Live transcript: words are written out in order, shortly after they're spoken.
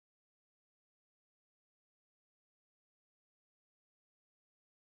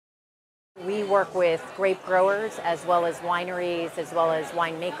We work with grape growers as well as wineries as well as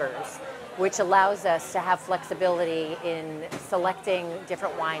winemakers, which allows us to have flexibility in selecting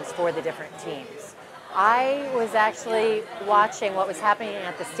different wines for the different teams. I was actually watching what was happening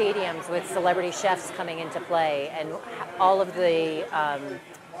at the stadiums with celebrity chefs coming into play and all of the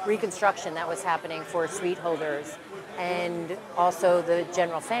reconstruction that was happening for suite holders and also the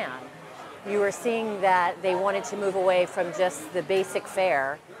general fan. You were seeing that they wanted to move away from just the basic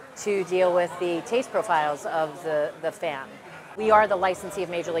fare to deal with the taste profiles of the fan. We are the licensee of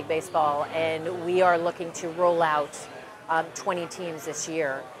Major League Baseball, and we are looking to roll out 20 teams this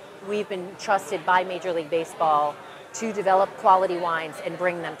year. We've been trusted by Major League Baseball to develop quality wines and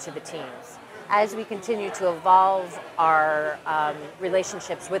bring them to the teams. As we continue to evolve our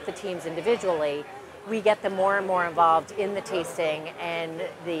relationships with the teams individually, we get them more and more involved in the tasting and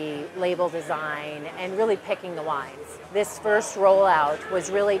the label design and really picking the wines. This first rollout was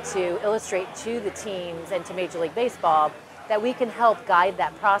really to illustrate to the teams and to Major League Baseball that we can help guide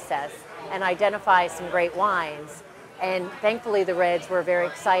that process and identify some great wines. And thankfully the Reds were very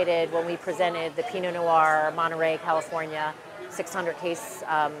excited when we presented the Pinot Noir Monterey, California 600 case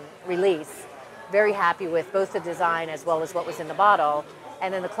release. Very happy with both the design as well as what was in the bottle.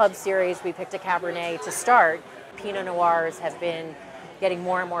 And in the Club Series, we picked a Cabernet to start. Pinot Noirs have been getting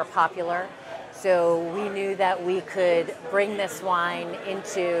more and more popular. So we knew that we could bring this wine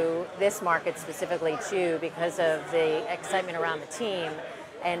into this market specifically too because of the excitement around the team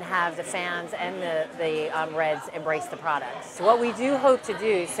and have the fans and the Reds embrace the product. So what we do hope to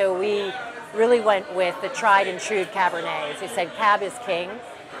do, so we really went with the tried and true Cabernet. As I said, Cab is king.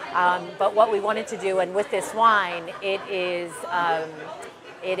 But what we wanted to do, and with this wine, it is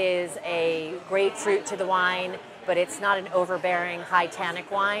a grapefruit to the wine, but it's not an overbearing, high tannic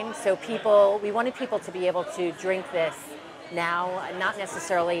wine. So we wanted people to be able to drink this now, not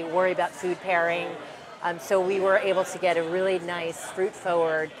necessarily worry about food pairing. So we were able to get a really nice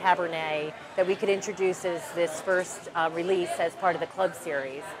fruit-forward Cabernet that we could introduce as this first release as part of the Club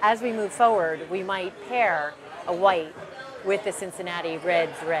Series. As we move forward, we might pair a white with the Cincinnati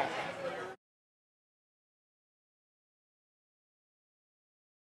Reds red.